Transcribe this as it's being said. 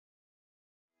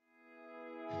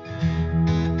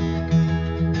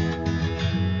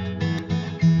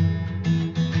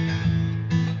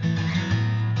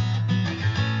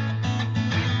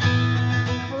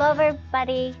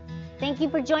everybody. Thank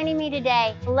you for joining me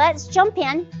today. Let's jump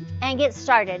in and get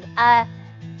started. I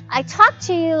talked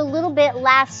to you a little bit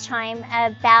last time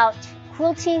about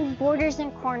quilting borders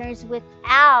and corners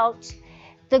without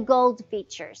the gold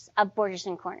features of borders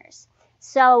and corners.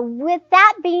 So with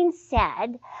that being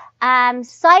said,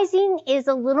 sizing is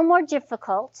a little more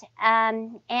difficult,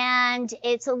 and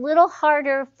it's a little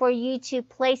harder for you to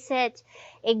place it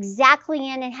exactly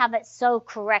in and have it sew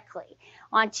correctly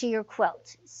onto your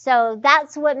quilt. So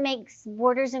that's what makes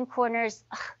borders and corners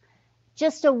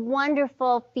just a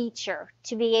wonderful feature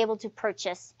to be able to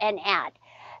purchase and add.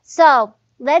 So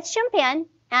let's jump in.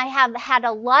 I have had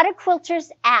a lot of quilters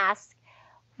ask,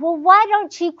 well, why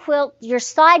don't you quilt your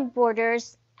side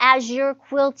borders as you're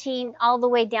quilting all the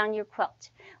way down your quilt,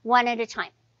 one at a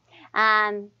time?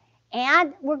 And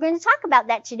we're going to talk about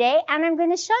that today, and I'm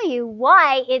going to show you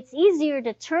why it's easier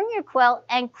to turn your quilt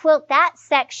and quilt that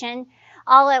section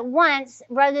all at once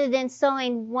rather than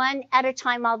sewing one at a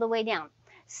time all the way down.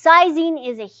 Sizing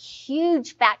is a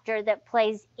huge factor that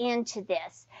plays into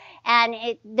this, and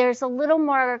there's a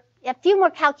few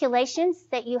more calculations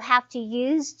that you have to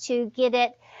use to get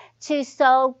it to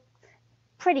sew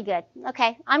pretty good.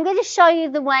 Okay, I'm going to show you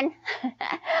the one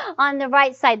on the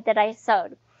right side that I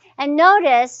sewed. And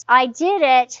notice I did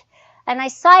it and I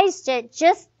sized it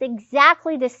just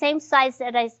exactly the same size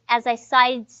that as I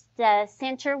sized the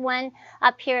center one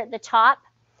up here at the top,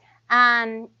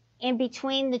 in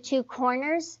between the two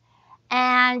corners.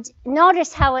 And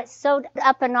notice how it's sewed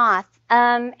up and off.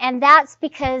 And that's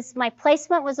because my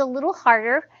placement was a little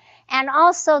harder, and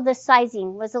also the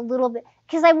sizing was a little bit,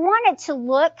 because I want it to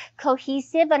look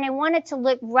cohesive and I want it to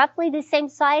look roughly the same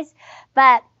size,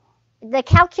 but the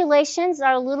calculations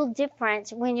are a little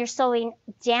different when you're sewing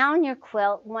down your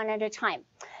quilt one at a time.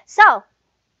 So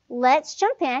let's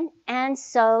jump in and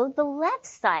sew the left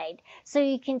side so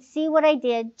you can see what I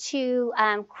did to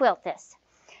quilt this.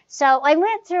 So I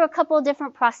went through a couple of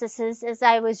different processes as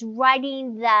I was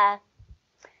writing the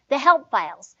help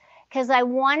files, because I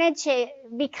wanted to,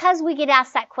 because we get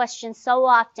asked that question so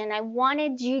often, I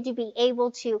wanted you to be able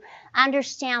to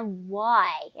understand why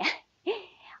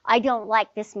I don't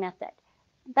like this method.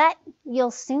 But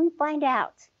you'll soon find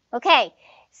out. Okay,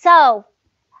 so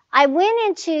I went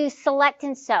into select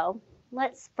and sew.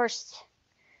 Let's first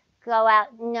go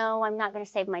out. No, I'm not going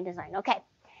to save my design. Okay.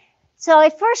 So I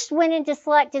first went into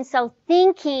select and sew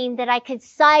thinking that I could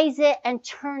size it and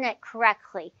turn it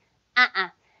correctly.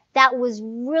 That was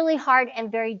really hard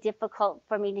and very difficult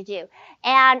for me to do.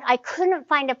 And I couldn't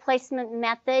find a placement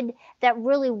method that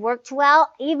really worked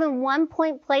well. Even 1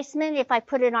 point placement, if I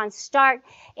put it on start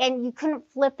and you couldn't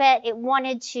flip it, it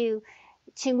wanted to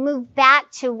move back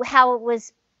to how it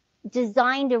was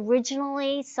designed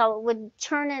originally, so it wouldn't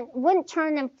turn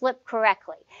and flip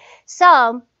correctly.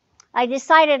 So I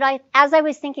decided, as I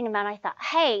was thinking about it, I thought,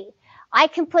 hey, I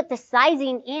can put the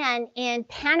sizing in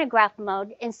pantograph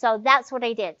mode, and so that's what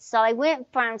I did. So I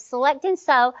went from select and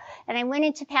sew, and I went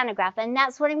into pantograph, and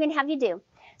that's what I'm going to have you do.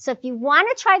 So if you want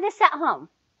to try this at home,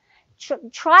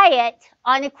 try it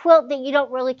on a quilt that you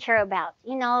don't really care about.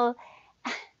 You know,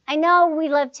 I know we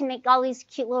love to make all these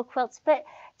cute little quilts, but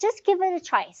just give it a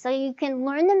try so you can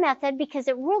learn the method, because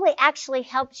it really actually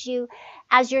helps you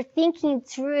as you're thinking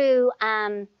through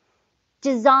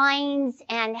designs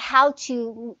and how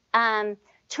to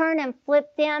turn and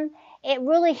flip them. It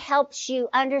really helps you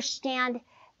understand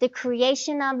the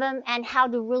creation of them and how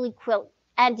to really quilt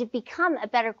and to become a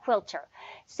better quilter.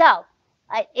 So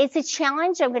it's a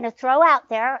challenge I'm going to throw out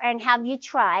there and have you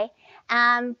try,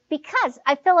 because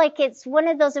I feel like it's one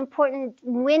of those important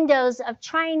windows of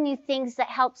trying new things that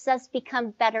helps us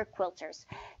become better quilters.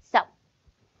 So,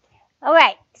 all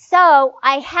right, so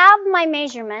I have my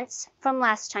measurements from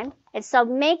last time. And so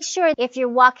make sure if you're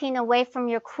walking away from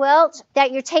your quilt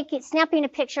that you're snapping a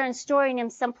picture and storing them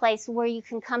someplace where you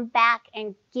can come back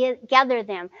and gather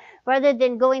them, rather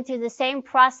than going through the same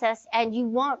process and you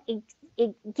won't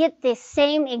get the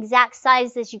same exact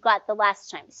size as you got the last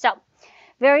time. So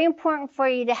very important for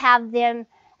you to have them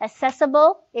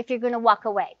accessible if you're going to walk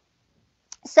away.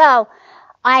 So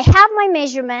I have my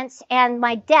measurements, and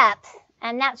my depth,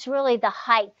 and that's really the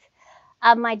height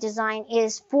of my design,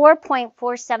 is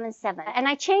 4.477. And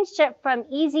I changed it from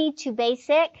easy to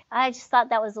basic. I just thought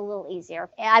that was a little easier.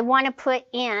 I want to put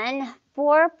in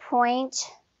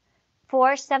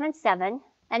 4.477,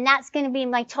 and that's going to be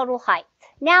my total height.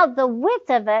 Now the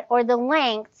width of it, or the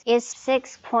length, is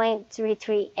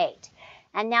 6.338.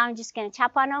 And now I'm just going to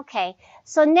tap on OK.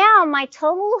 So now my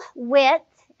total width,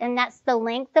 and that's the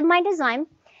length of my design,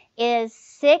 is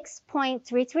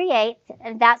 6.338,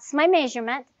 and that's my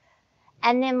measurement.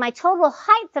 And then my total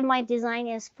height of my design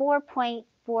is 4.477.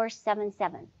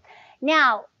 477.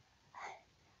 Now,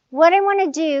 what I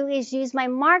want to do is use my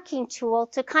marking tool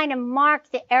to kind of mark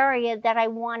the area that I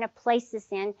want to place this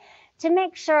in to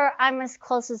make sure I'm as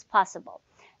close as possible.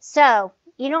 So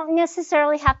you don't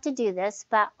necessarily have to do this,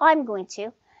 but I'm going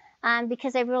to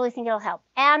because I really think it'll help.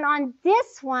 And on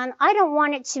this one, I don't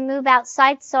want it to move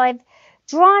outside, so I've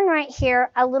drawn right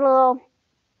here a little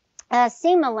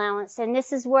seam allowance, and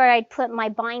this is where I'd put my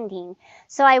binding.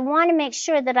 So I want to make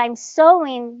sure that I'm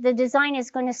sewing, the design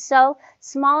is going to sew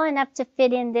small enough to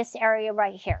fit in this area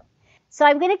right here. So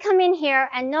I'm going to come in here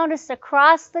and notice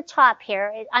across the top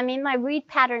here, I'm in my read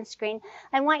pattern screen.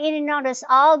 I want you to notice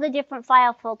all the different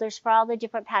file folders for all the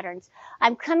different patterns.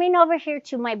 I'm coming over here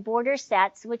to my border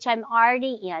sets, which I'm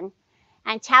already in,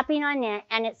 and tapping on it,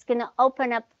 and it's going to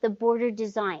open up the border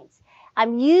designs.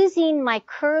 I'm using my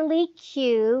Curly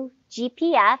Q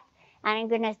GPF, and I'm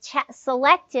going to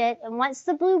select it, and once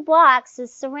the blue box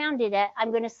has surrounded it,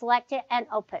 I'm going to select it and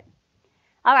open.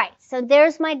 All right, so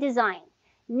there's my design.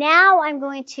 Now I'm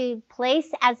going to place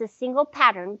as a single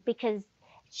pattern because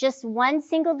it's just one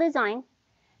single design.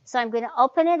 So I'm going to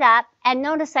open it up, and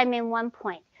notice I'm in one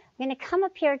point. I'm going to come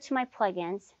up here to my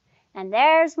plugins, and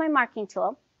there's my marking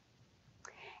tool.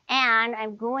 And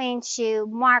I'm going to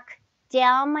mark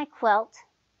down my quilt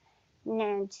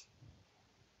and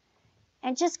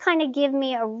just kind of give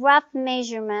me a rough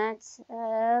measurement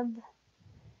of,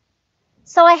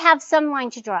 so I have some line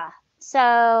to draw.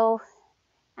 So,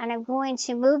 and I'm going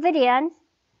to move it in,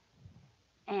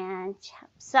 and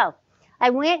so I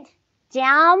went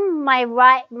down my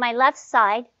left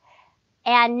side,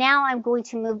 and now I'm going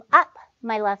to move up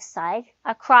my left side,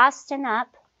 across and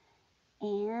up,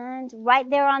 and right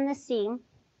there on the seam.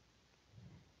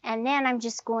 And then I'm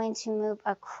just going to move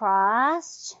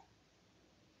across.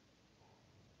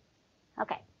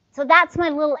 Okay, so that's my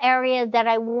little area that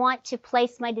I want to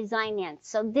place my design in.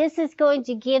 So this is going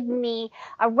to give me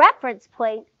a reference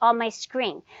point on my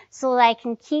screen so that I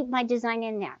can keep my design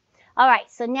in there. All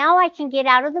right, so now I can get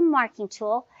out of the marking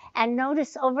tool, and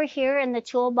notice over here in the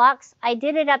toolbox, I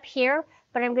did it up here,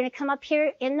 but I'm going to come up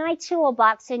here in my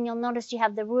toolbox, and you'll notice you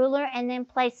have the ruler and then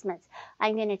placements.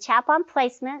 I'm going to tap on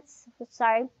placements,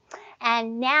 sorry,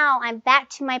 and now I'm back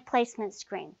to my placement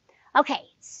screen. Okay,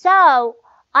 so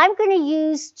I'm going to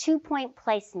use 2-point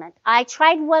placement. I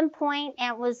tried 1 point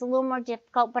and it was a little more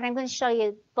difficult, but I'm going to show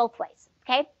you both ways,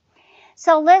 okay?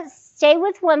 So let's stay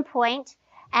with 1 point,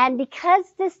 and because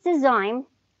this design,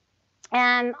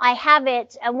 I have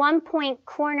it a 1-point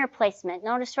corner placement.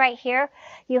 Notice right here,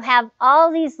 you have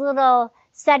all these little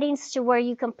settings to where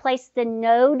you can place the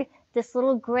node. This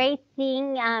little gray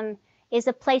thing is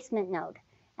a placement node,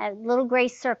 a little gray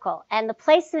circle. And the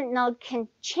placement node can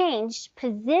change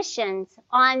positions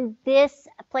on this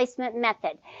placement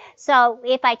method. So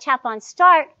if I tap on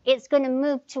start, it's going to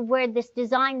move to where this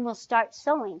design will start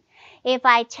sewing. If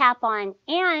I tap on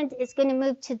end, it's going to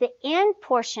move to the end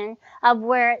portion of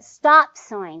where it stops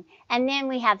sewing. And then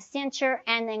we have center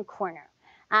and then corner.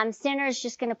 Center is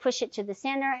just going to push it to the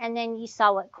center, and then you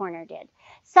saw what corner did.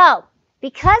 So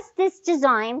because this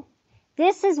design,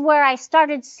 this is where I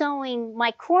started sewing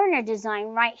my corner design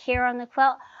right here on the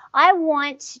quilt, I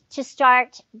want to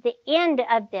start the end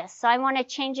of this. So I want to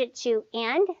change it to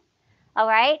end, all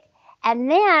right? And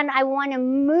then I want to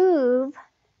move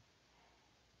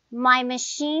my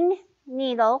machine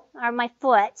needle, or my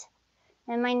foot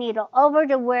and my needle, over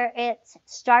to where it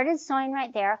started sewing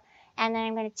right there, and then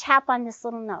I'm going to tap on this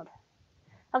little node.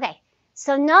 Okay,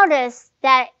 so notice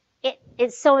that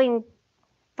it's sewing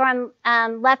from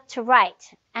left to right,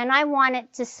 and I want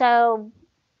it to sew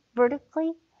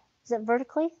vertically. Is it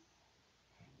vertically?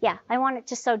 Yeah, I want it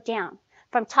to sew down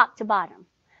from top to bottom.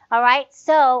 All right,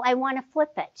 so I want to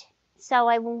flip it. So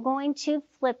I'm going to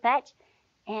flip it,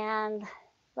 and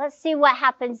let's see what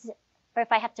happens, or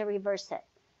if I have to reverse it.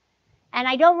 And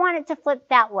I don't want it to flip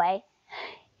that way.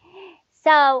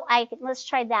 So let's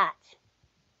try that.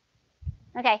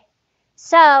 Okay,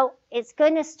 so it's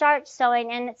going to start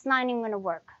sewing, and it's not even going to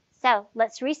work. So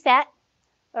let's reset,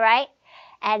 all right?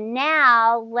 And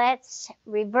now let's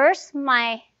reverse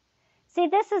my, see,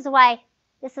 this is why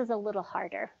this is a little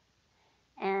harder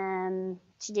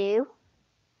to do,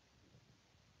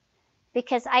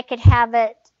 because I could have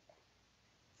it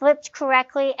flipped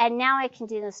correctly, and now I can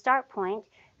do the start point,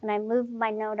 and I move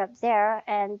my node up there,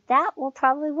 and that will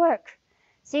probably work.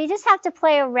 So you just have to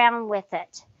play around with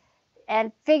it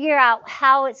and figure out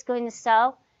how it's going to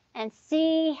sew, and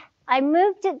see, I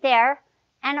moved it there,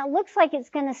 and it looks like it's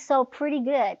going to sew pretty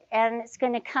good, and it's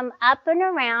going to come up and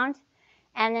around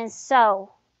and then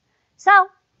sew. So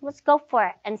let's go for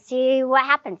it and see what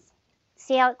happens.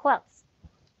 See how it quilts.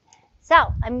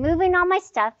 So I'm moving all my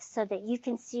stuff so that you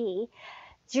can see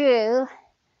through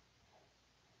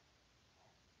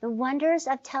the wonders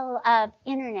of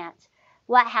internet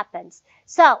what happens.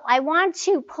 So I want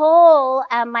to pull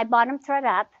my bottom thread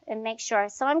up and make sure.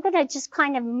 So I'm going to just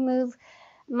kind of move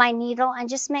my needle and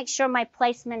just make sure my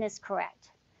placement is correct.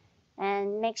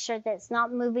 And make sure that it's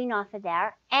not moving off of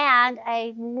there. And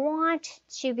I want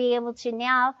to be able to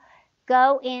now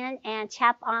go in and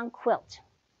tap on quilt.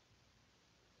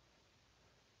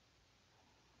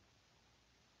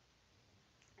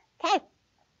 Okay.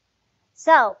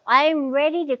 So I'm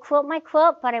ready to quilt my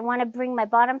quilt, but I want to bring my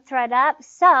bottom thread up.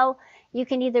 So you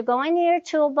can either go into your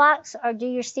toolbox or do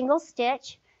your single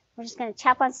stitch. We're just going to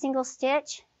tap on single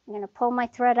stitch. I'm going to pull my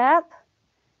thread up.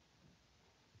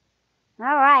 All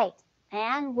right.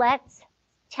 And let's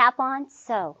tap on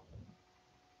sew.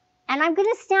 And I'm going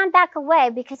to stand back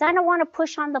away because I don't want to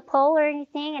push on the pole or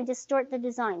anything and distort the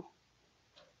design.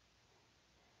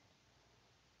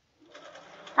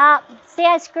 Oh, see,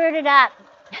 I screwed it up.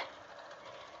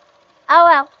 Oh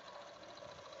well.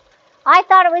 I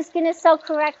thought it was going to sew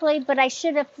correctly, but I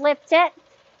should have flipped it.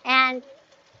 And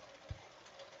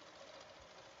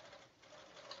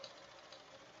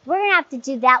we're going to have to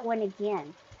do that one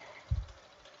again.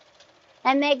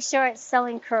 And make sure it's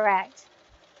sewing correct.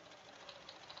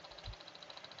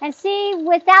 And see,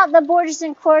 without the borders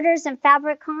and quarters and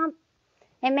fabric comp,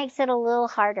 it makes it a little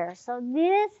harder. So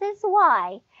this is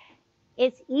why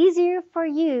it's easier for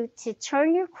you to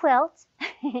turn your quilt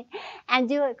and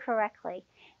do it correctly.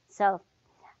 So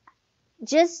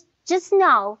just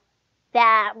know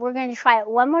that we're going to try it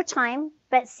one more time.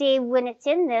 But see, when it's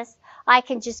in this, I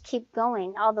can just keep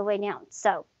going all the way down.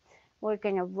 So we're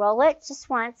going to roll it just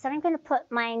once, and I'm going to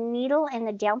put my needle in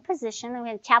the down position. I'm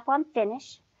going to tap on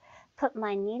finish, put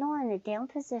my needle in the down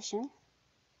position.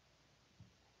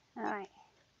 All right.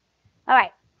 All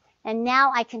right. And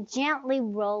now I can gently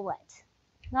roll it.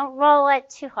 Don't roll it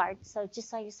too hard. So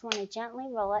I just want to gently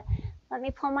roll it. Let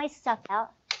me pull my stuff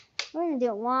out. We're going to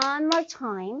do it one more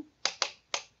time.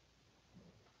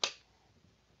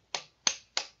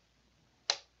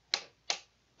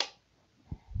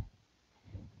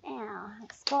 Now,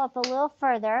 let's go up a little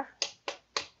further.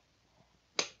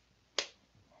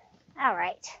 All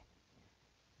right.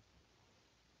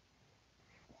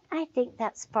 I think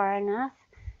that's far enough.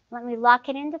 Let me lock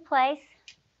it into place.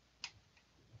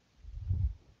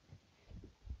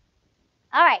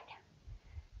 All right.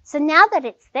 So now that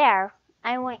it's there,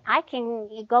 I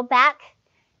can go back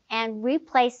and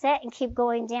replace it and keep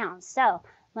going down. So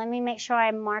let me make sure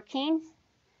I'm marking.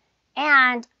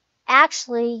 And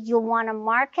actually, you'll want to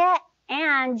mark it,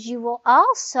 and you will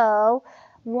also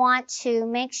want to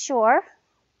make sure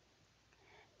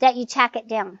that you tack it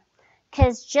down.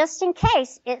 Because just in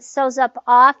case it sews up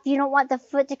off, you don't want the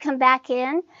foot to come back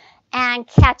in and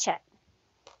catch it.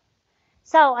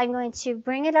 So I'm going to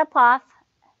bring it up off.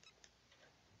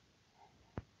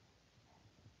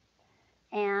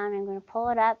 And I'm going to pull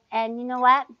it up. And you know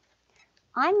what?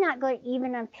 I'm not going to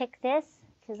even unpick this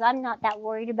because I'm not that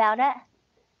worried about it.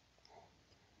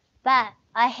 But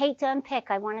I hate to unpick,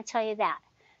 I want to tell you that.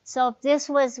 So if this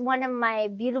was one of my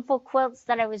beautiful quilts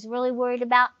that I was really worried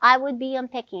about, I would be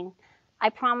unpicking. I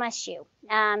promise you.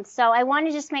 So I want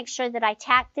to just make sure that I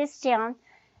tack this down,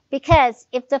 because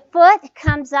if the foot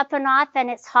comes up and off and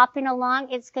it's hopping along,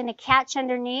 it's going to catch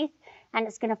underneath and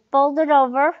it's going to fold it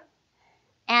over.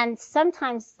 And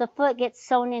sometimes the foot gets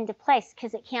sewn into place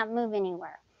because it can't move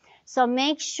anywhere. So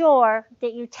make sure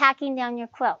that you're tacking down your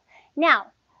quilt. Now,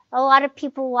 a lot of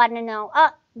people want to know,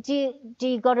 do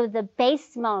you go to the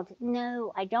base mode?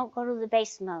 No, I don't go to the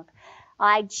base mode.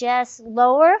 I just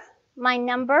lower my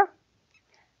number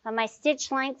of my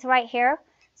stitch length right here.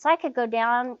 So I could go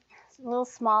down a little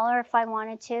smaller if I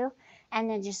wanted to, and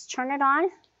then just turn it on.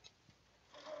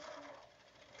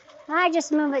 I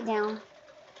just move it down.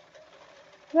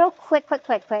 Real quick.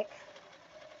 All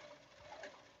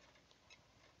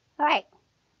right.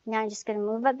 Now I'm just going to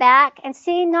move it back. And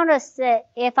see, notice that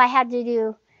if I had to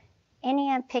do any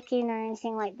unpicking or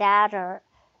anything like that,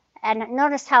 and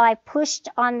notice how I pushed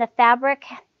on the fabric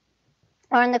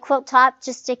or on the quilt top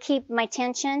just to keep my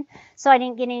tension so I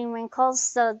didn't get any wrinkles.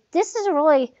 So this is a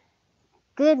really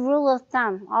good rule of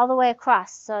thumb all the way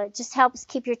across. So it just helps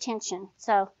keep your tension.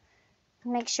 So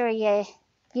make sure you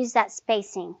use that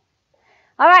spacing.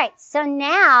 All right, so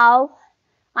now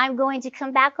I'm going to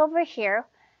come back over here,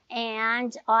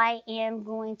 and I am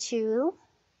going to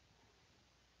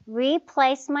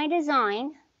replace my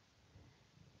design.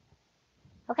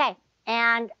 Okay,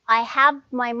 and I have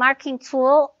my marking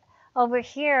tool over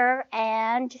here,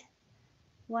 and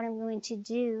what I'm going to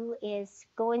do is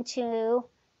go into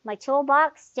my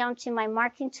toolbox down to my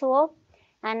marking tool,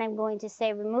 and I'm going to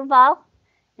say remove all,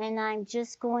 and I'm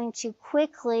just going to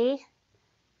quickly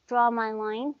draw my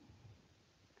line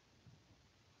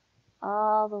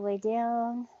all the way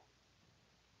down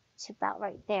to about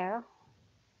right there.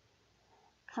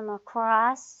 Come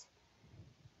across.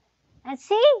 And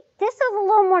see, this is a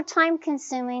little more time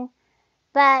consuming,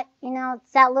 but you know,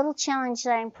 it's that little challenge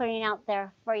that I'm putting out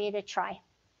there for you to try.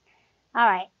 All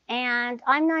right, and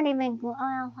I'm not even, well,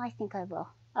 I think I will.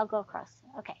 I'll go across.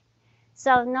 Okay.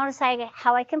 So notice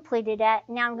how I completed it.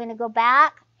 Now I'm going to go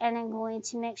back and I'm going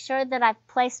to make sure that I've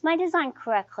placed my design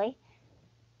correctly.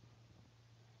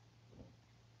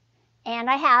 And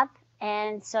I have.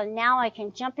 And so now I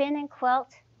can jump in and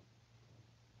quilt.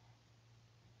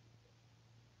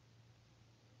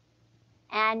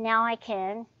 And now I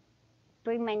can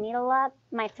bring my needle up,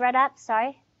 my thread up,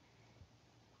 sorry.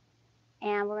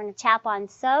 And we're going to tap on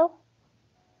sew.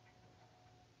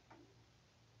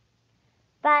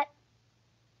 But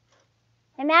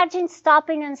imagine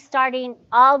stopping and starting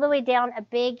all the way down a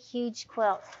big, huge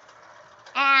quilt.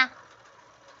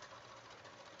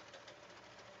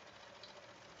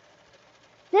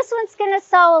 This one's going to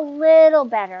sew a little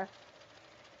better.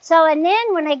 So, and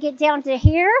then when I get down to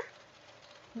here,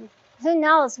 who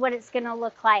knows what it's going to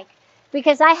look like,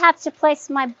 because I have to place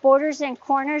my borders and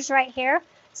corners right here.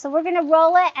 So we're going to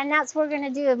roll it, and that's what we're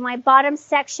going to do. My bottom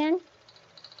section.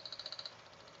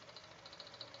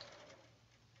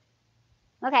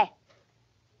 Okay.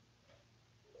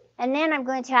 And then I'm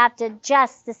going to have to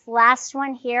adjust this last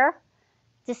one here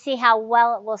to see how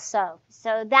well it will sew.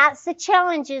 So that's the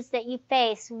challenges that you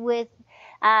face with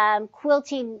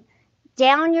quilting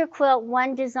down your quilt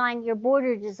one design, your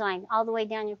border design, all the way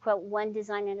down your quilt one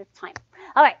design at a time.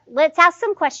 All right, let's ask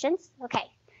some questions. Okay,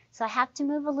 so I have to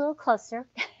move a little closer.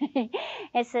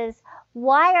 It says,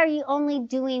 why are you only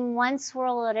doing one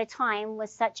swirl at a time with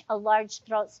such a large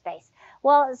throat space?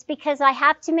 Well, it's because I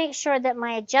have to make sure that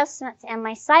my adjustments and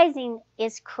my sizing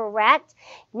is correct.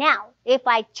 Now, if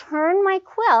I turn my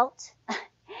quilt,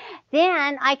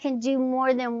 then I can do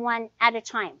more than one at a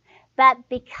time. But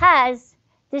because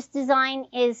this design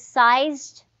is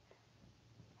sized,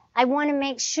 I want to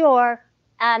make sure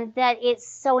that it's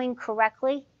sewing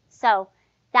correctly. So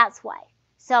that's why.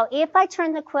 So if I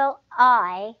turn the quilt,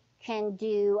 I can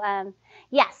do,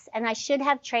 yes, and I should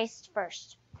have traced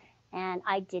first. And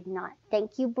I did not.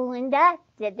 Thank you, Belinda,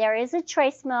 that there is a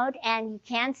trace mode, and you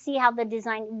can see how the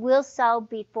design will sew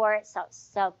before it sews.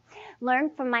 So learn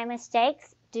from my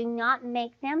mistakes. Do not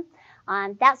make them.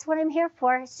 That's what I'm here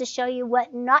for, is to show you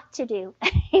what not to do.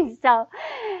 So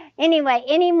anyway,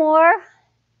 any more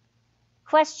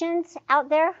questions out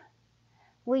there?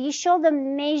 Will you show the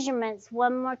measurements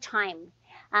one more time?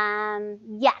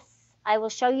 Yes, I will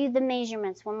show you the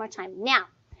measurements one more time. Now,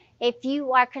 if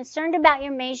you are concerned about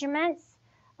your measurements,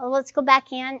 let's go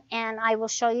back in and I will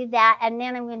show you that. And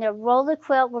then I'm going to roll the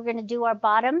quilt. We're going to do our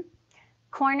bottom,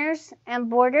 corners, and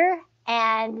border.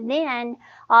 And then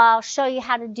I'll show you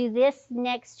how to do this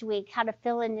next week, how to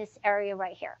fill in this area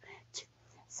right here.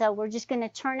 So we're just going to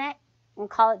turn it and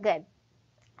call it good.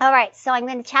 All right, so I'm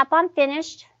going to tap on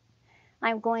finished.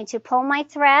 I'm going to pull my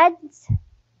threads.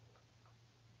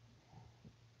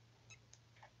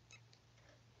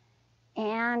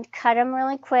 And cut them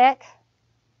really quick.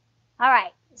 All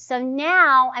right, so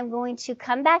now I'm going to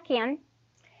come back in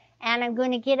and I'm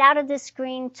going to get out of the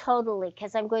screen totally,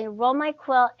 because I'm going to roll my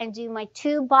quilt and do my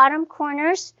two bottom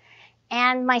corners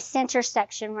and my center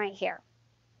section right here.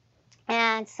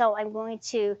 And so I'm going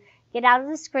to get out of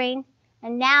the screen,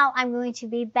 and now I'm going to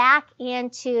be back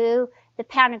into the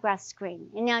pantograph screen.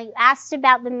 And now you asked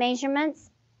about the measurements.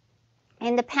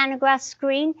 In the pantograph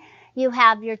screen, you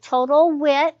have your total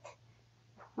width,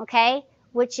 okay,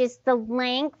 which is the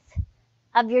length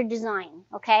of your design,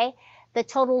 okay? The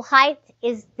total height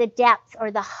is the depth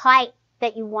or the height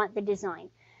that you want the design.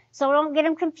 So don't get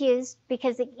them confused,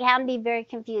 because it can be very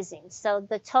confusing. So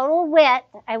the total width,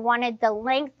 I wanted the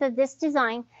length of this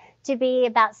design to be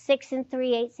about 6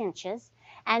 3/8 inches.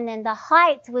 And then the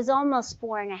height was almost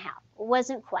 4.5. It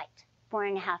wasn't quite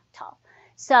 4.5 tall.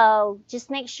 So just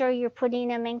make sure you're putting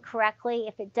them in correctly.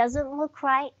 If it doesn't look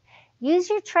right, use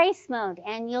your trace mode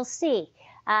and you'll see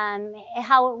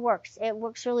how it works. It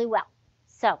works really well.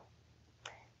 So,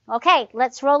 okay,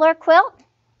 let's roll our quilt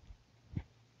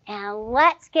and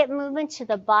let's get moving to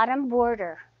the bottom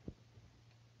border.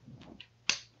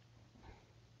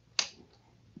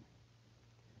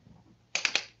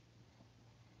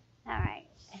 All right,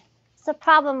 it's a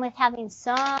problem with having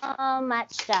so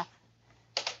much stuff.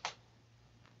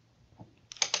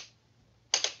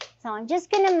 So I'm just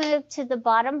going to move to the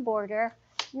bottom border,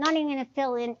 not even going to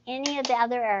fill in any of the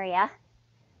other area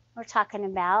we're talking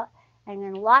about. I'm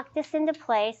going to lock this into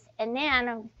place, and then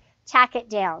I'll tack it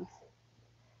down.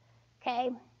 Okay?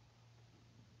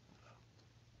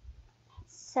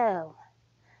 So,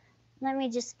 let me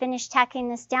just finish tacking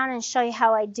this down and show you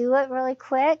how I do it really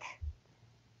quick.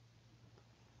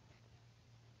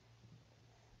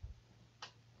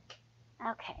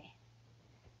 Okay.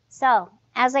 So,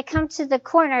 as I come to the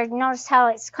corner, notice how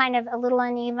it's kind of a little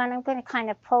uneven. I'm going to kind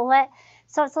of pull it.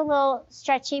 So it's a little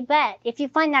stretchy, but if you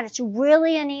find that it's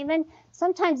really uneven,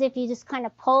 sometimes if you just kind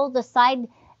of pull the side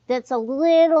that's a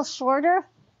little shorter,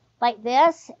 like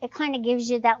this, it kind of gives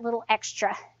you that little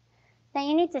extra. Then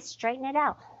you need to straighten it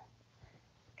out,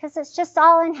 because it's just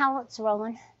all in how it's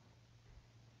rolling.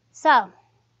 So,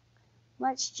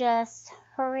 let's just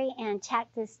hurry and tack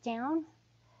this down.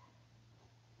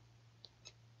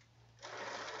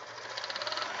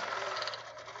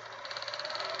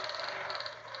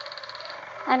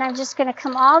 And I'm just going to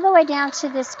come all the way down to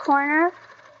this corner.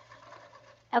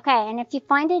 Okay, and if you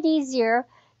find it easier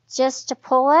just to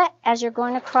pull it as you're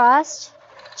going across,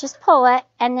 just pull it,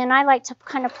 and then I like to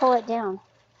kind of pull it down.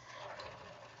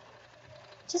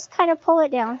 Just kind of pull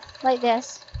it down like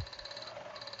this.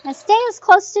 And stay as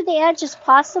close to the edge as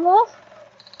possible.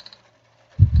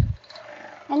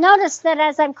 And notice that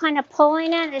as I'm kind of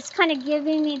pulling it, it's kind of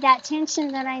giving me that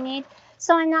tension that I need,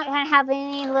 so I'm not going to have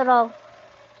any little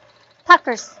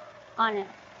puckers on it.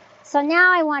 So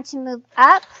now I want to move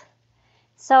up.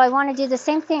 So I want to do the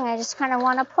same thing. I just kind of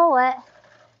want to pull it.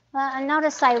 And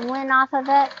notice I went off of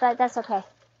it, but that's okay.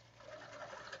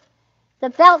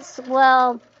 The belts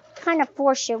will kind of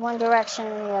force you one direction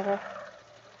or the other.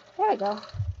 There we go.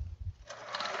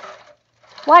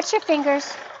 Watch your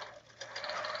fingers.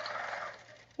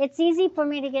 It's easy for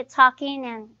me to get talking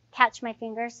and catch my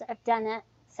fingers. I've done it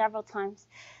several times.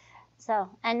 So,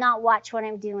 and not watch what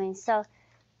I'm doing. So,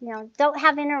 don't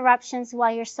have interruptions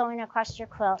while you're sewing across your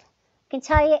quilt. I can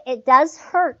tell you it does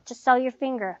hurt to sew your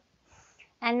finger,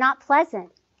 and not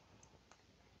pleasant.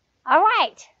 All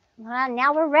right, well,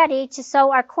 now we're ready to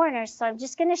sew our corners. So I'm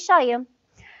just going to show you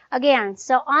again.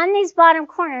 So on these bottom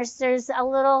corners, there's a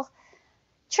little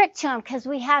trick to them, because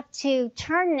we have to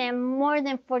turn them more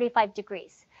than 45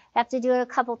 degrees. We have to do it a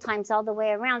couple times all the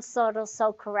way around so it'll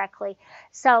sew correctly.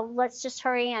 So let's just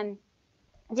hurry and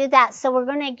do that. So we're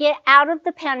going to get out of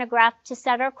the pantograph to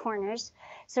set our corners.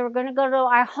 So we're going to go to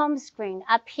our home screen.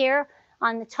 Up here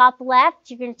on the top left,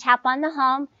 you're going to tap on the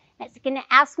home. It's going to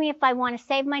ask me if I want to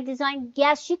save my design.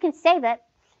 Yes, you can save it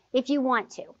if you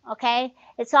want to, okay?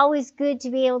 It's always good to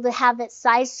be able to have it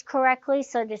sized correctly,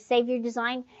 so to save your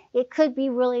design, it could be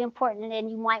really important,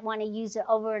 and you might want to use it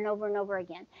over and over and over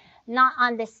again. Not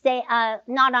on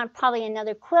probably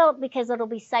another quilt, because it'll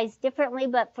be sized differently,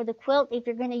 but for the quilt, if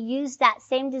you're going to use that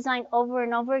same design over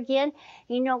and over again,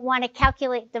 you don't want to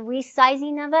calculate the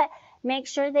resizing of it, make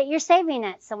sure that you're saving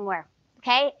it somewhere,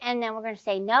 okay? And then we're going to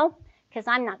say no, because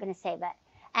I'm not going to save it.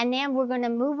 And then we're going to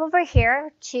move over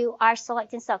here to our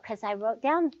select and sew, because I wrote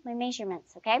down my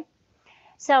measurements, okay?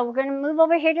 So we're going to move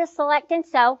over here to select and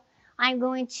sew. I'm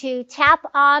going to tap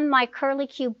on my curly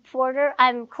cube corner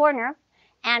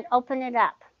and open it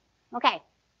up. Okay,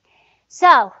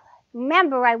 so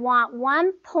remember, I want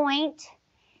 1 point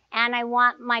and I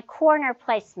want my corner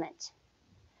placement.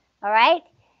 All right,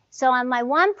 so on my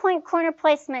 1 point corner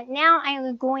placement, now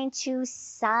I'm going to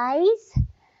size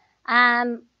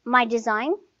my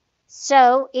design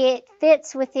so it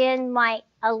fits within my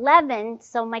 11.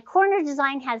 So my corner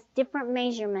design has different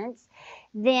measurements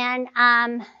than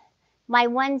my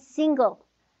one single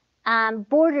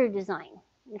border design.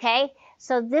 Okay,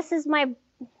 so this is my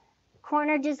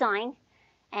corner design,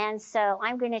 and so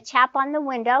I'm going to tap on the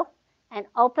window and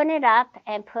open it up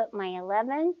and put my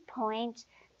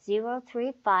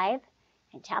 11.035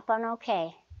 and tap on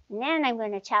OK. And then I'm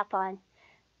going to tap on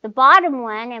the bottom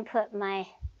one and put my,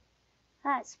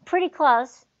 it's pretty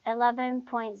close,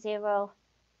 11.036.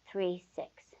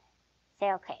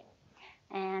 Say OK.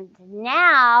 And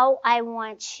now I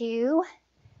want to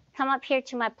come up here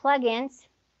to my plugins,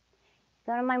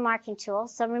 go to my marking tool.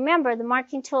 So remember, the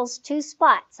marking tool is 2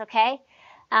 spots, okay?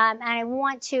 And I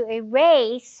want to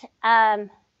erase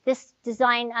this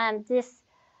design, this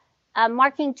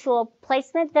marking tool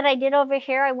placement that I did over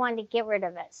here. I wanted to get rid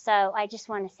of it. So I just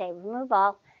want to say remove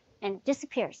all, and it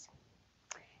disappears.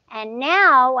 And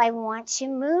now I want to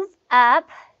move up.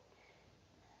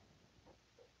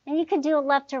 And you can do it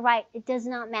left or right. It does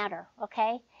not matter,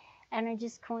 okay? And I'm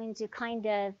just going to kind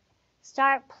of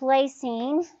start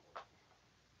placing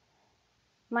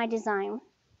my design.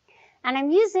 And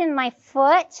I'm using my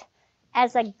foot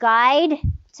as a guide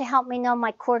to help me know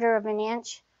my 1/4 of an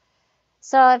inch.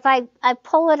 So if I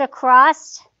pull it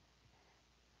across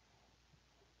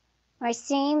my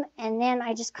seam and then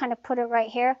I just kind of put it right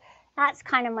here, that's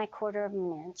kind of my 1/4 of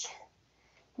an inch.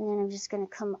 And then I'm just going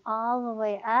to come all the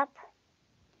way up,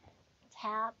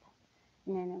 tap,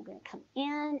 and then I'm going to come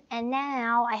in. And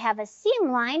now I have a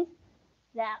seam line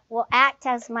that will act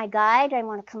as my guide. I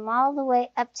want to come all the way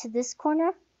up to this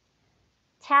corner,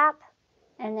 tap,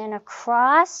 and then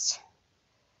across.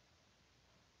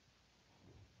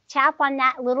 Tap on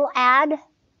that little add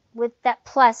with that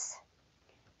plus.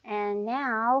 And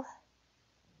now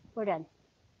we're done.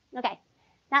 Okay,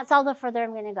 that's all the further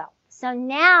I'm going to go. So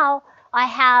now I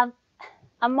have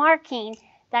a marking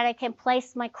that I can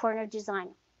place my corner design.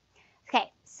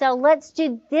 Okay, so let's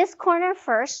do this corner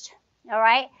first, all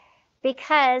right?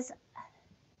 Because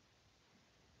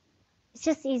it's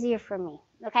just easier for me,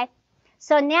 okay?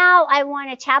 So now I want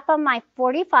to tap on my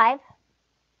 45,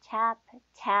 tap,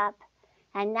 tap,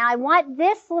 and now I want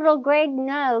this little gray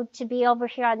node to be over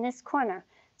here on this corner.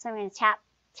 So I'm going to tap,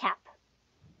 tap.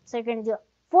 So you're going to do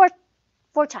it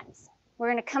four times. We're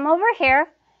going to come over here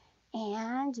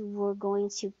and we're going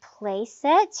to place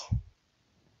it.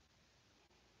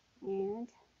 And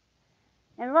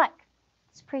look,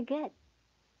 it's pretty good.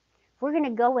 We're going to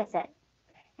go with it.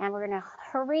 And we're going to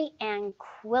hurry and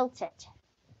quilt it.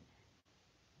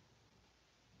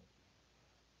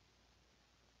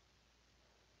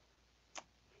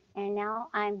 And now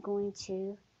I'm going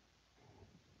to,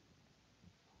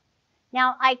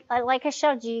 now I like I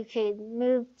showed you, you could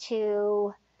move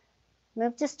to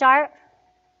start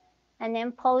and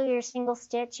then pull your single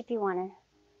stitch if you wanted.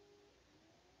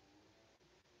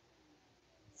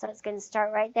 So it's going to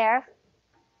start right there.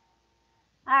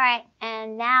 All right,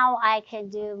 and now I can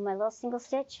do my little single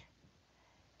stitch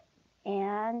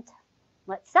and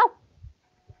let's sew.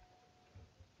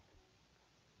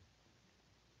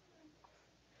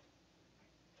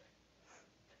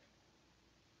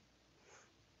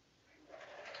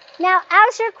 Now,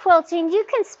 as you're quilting, you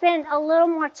can spend a little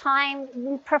more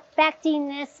time perfecting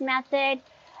this method,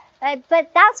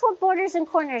 but that's what Borders and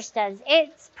Corners does.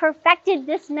 It's perfected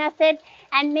this method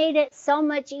and made it so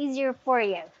much easier for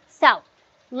you. So,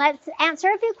 let's answer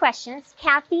a few questions.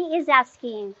 Kathy is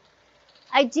asking,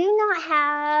 I do not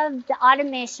have the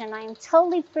automation. I am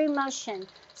totally free motion.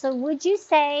 So would you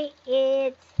say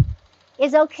it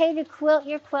is okay to quilt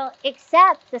your quilt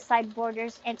except the side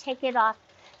borders and take it off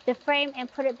the frame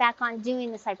and put it back on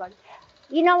doing the side borders?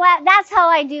 You know what? That's how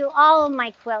I do all of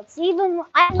my quilts. Even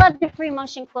I love the free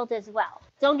motion quilt as well.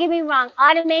 Don't get me wrong.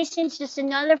 Automation is just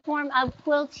another form of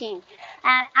quilting.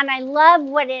 And I love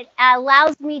what it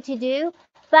allows me to do.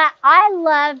 But I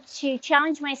love to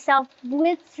challenge myself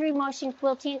with free motion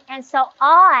quilting. And so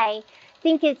I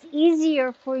think it's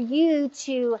easier for you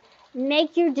to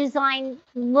make your design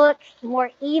look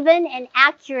more even and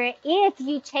accurate if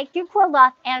you take your quilt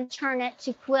off and turn it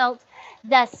to quilt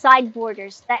the side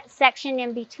borders, that section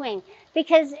in between,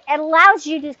 because it allows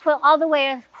you to quilt all the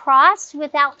way across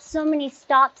without so many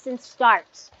stops and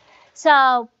starts.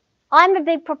 So I'm a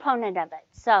big proponent of it.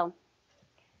 So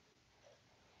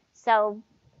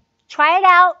try it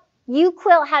out. You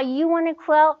quilt how you want to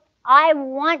quilt. I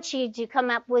want you to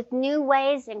come up with new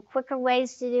ways and quicker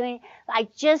ways to do it. I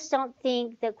just don't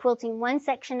think that quilting one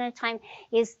section at a time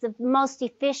is the most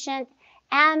efficient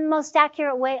and most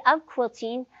accurate way of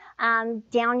quilting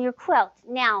down your quilt.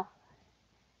 Now,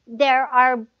 there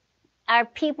are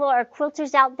people or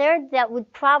quilters out there that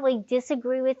would probably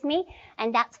disagree with me,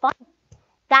 and that's fine.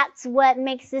 That's what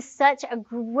makes this such a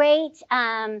great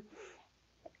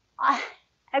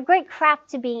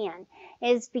craft to be in,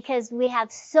 is because we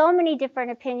have so many different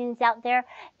opinions out there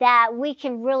that we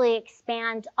can really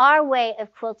expand our way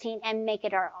of quilting and make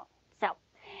it our own. So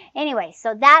anyway,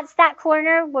 so that's that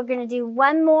corner. We're going to do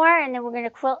one more and then we're going to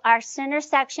quilt our center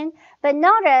section. But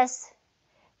notice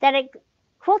that it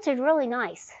quilted really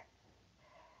nice.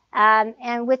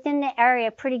 And within the area,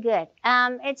 pretty good.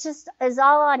 It just is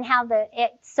all on how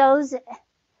it sews.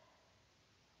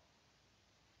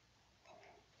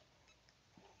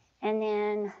 And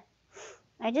then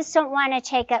I just don't want to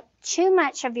take up too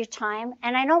much of your time,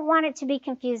 and I don't want it to be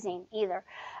confusing either.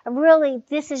 Really,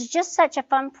 this is just such a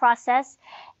fun process,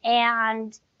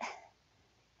 and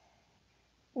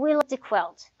we love to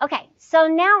quilt. Okay, so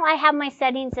now I have my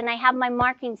settings and I have my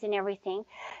markings and everything.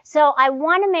 So I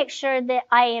want to make sure that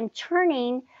I am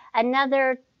turning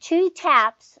another 2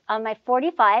 taps on my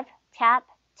 45, tap,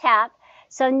 tap.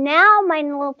 So now my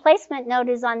little placement node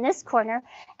is on this corner,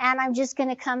 and I'm just going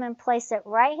to come and place it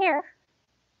right here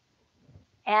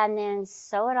and then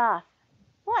sew it off.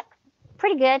 Look,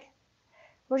 pretty good.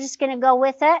 We're just going to go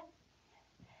with it,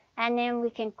 and then we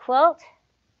can quilt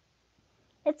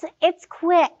It's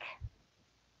quick.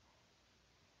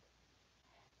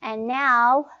 And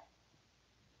now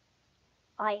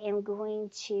I am going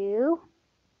to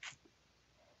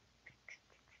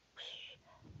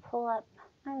pull up.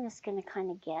 I'm just going to kind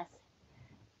of guess.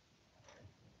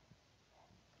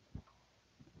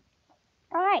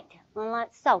 All right, well,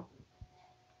 let's sew.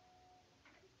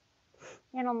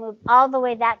 It'll move all the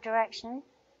way that direction.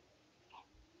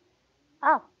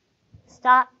 Oh,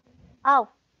 stop. Oh,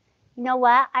 you know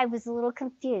what? I was a little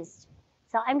confused.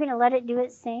 So I'm going to let it do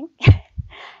its thing.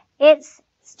 It's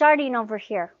starting over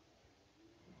here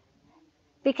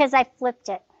because I flipped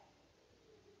it.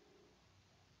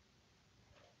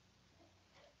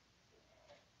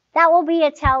 That will be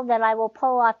a tail that I will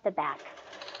pull off the back.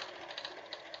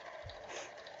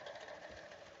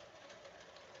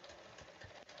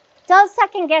 Don't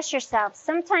second guess yourself.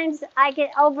 Sometimes I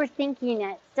get overthinking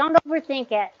it. Don't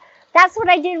overthink it. That's what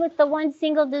I did with the one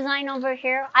single design over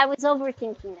here. I was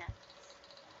overthinking it.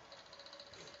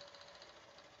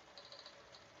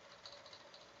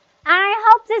 And I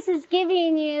hope this is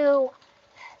giving you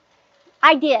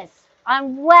ideas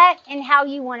on what and how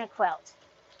you want to quilt.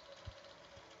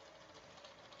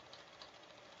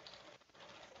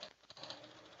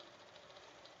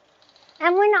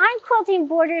 And when I'm quilting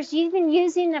borders, even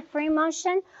using the free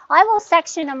motion, I will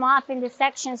section them off into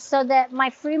sections so that my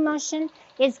free motion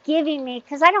is giving me,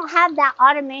 because I don't have that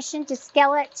automation to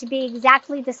scale it to be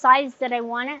exactly the size that I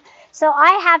want it. So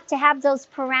I have to have those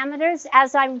parameters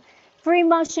as I'm free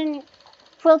motion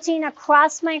quilting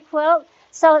across my quilt.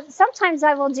 So sometimes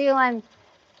I will do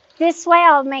this way.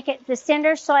 I'll make it the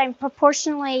center, so I'm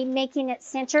proportionally making it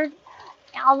centered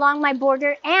along my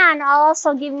border, and I'll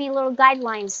also give me little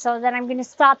guidelines so that I'm going to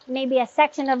stop maybe a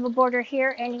section of a border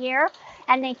here and here,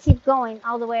 and then keep going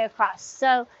all the way across.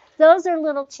 So those are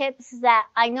little tips that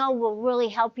I know will really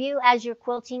help you as you're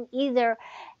quilting, either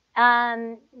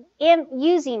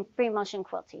using free motion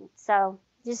quilting. So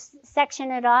just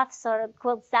section it off so it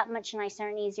quilts that much nicer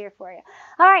and easier for you.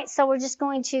 All right, so we're just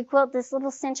going to quilt this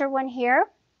little center one here.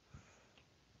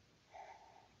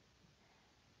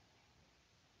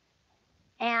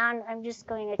 And I'm just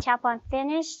going to tap on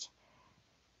finished.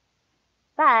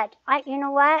 But you know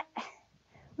what?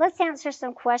 Let's answer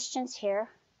some questions here.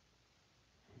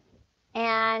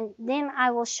 And then I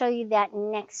will show you that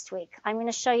next week. I'm going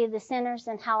to show you the centers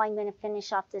and how I'm going to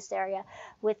finish off this area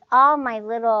with all my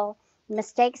little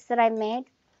mistakes that I made.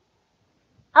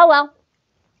 Oh well.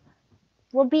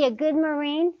 We'll be a good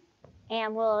Marine,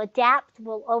 and we'll adapt,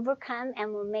 we'll overcome,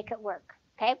 and we'll make it work.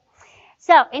 Okay?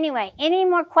 So anyway, any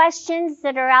more questions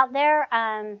that are out there?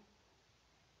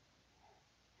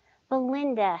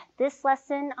 Belinda, this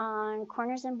lesson on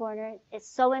corners and borders is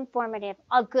so informative.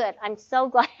 Oh, good. I'm so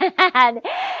glad.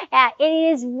 It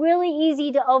is really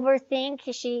easy to overthink.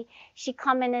 She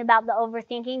commented about the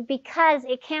overthinking, because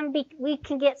it can be, we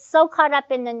can get so caught up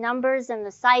in the numbers and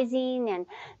the sizing and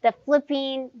the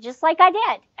flipping, just like I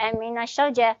did. I mean, I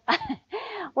showed you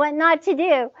what not to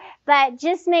do. But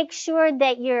just make sure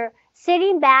that you're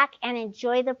sitting back and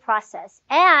enjoy the process.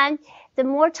 And the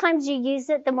more times you use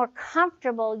it, the more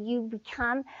comfortable you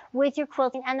become with your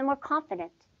quilting, and the more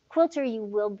confident quilter you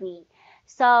will be.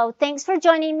 So thanks for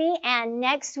joining me, and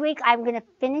next week I'm going to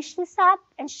finish this up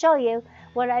and show you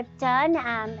what I've done,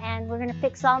 and we're going to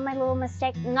fix all my little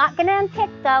mistakes. Not going to unpick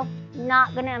though,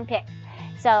 not going to unpick.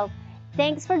 So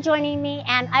thanks for joining me,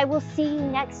 and I will see you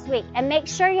next week. And make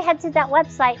sure you head to that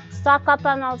website, stock up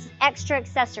on those extra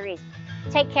accessories.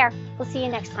 Take care. We'll see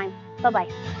you next time.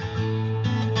 Bye-bye.